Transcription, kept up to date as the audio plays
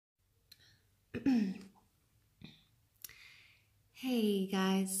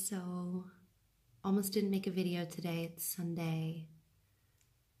guys, so almost didn't make a video today. It's Sunday.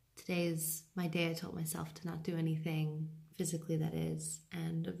 Today's my day. I told myself to not do anything physically, that is,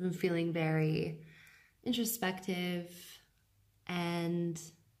 and I've been feeling very introspective and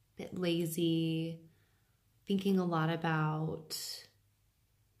a bit lazy, thinking a lot about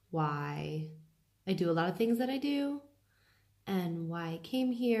why I do a lot of things that I do and why I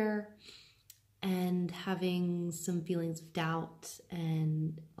came here, and having some feelings of doubt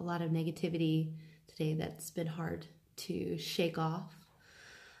and a lot of negativity today that's been hard to shake off.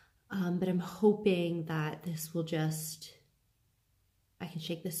 But I'm hoping that this will I can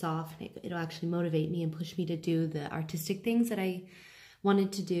shake this off and it'll actually motivate me and push me to do the artistic things that I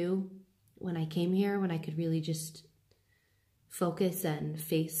wanted to do when I came here, when I could really just focus and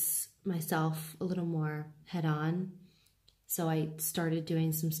face myself a little more head on. So I started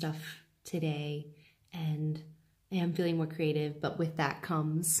doing some stuff today and I am feeling more creative, but with that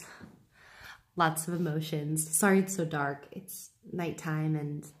comes lots of emotions. Sorry it's so dark. It's nighttime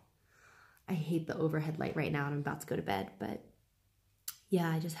and I hate the overhead light right now and I'm about to go to bed, but yeah,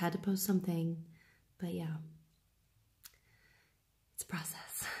 I just had to post something. But yeah, it's a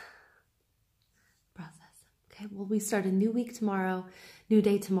process. Okay, well, we start a new week tomorrow, new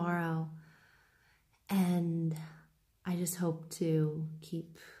day tomorrow, and I just hope to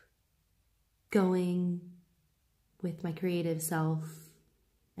keep going with my creative self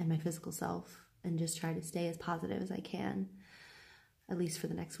and my physical self and just try to stay as positive as I can, at least for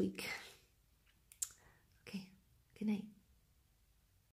the next week. Okay, good night.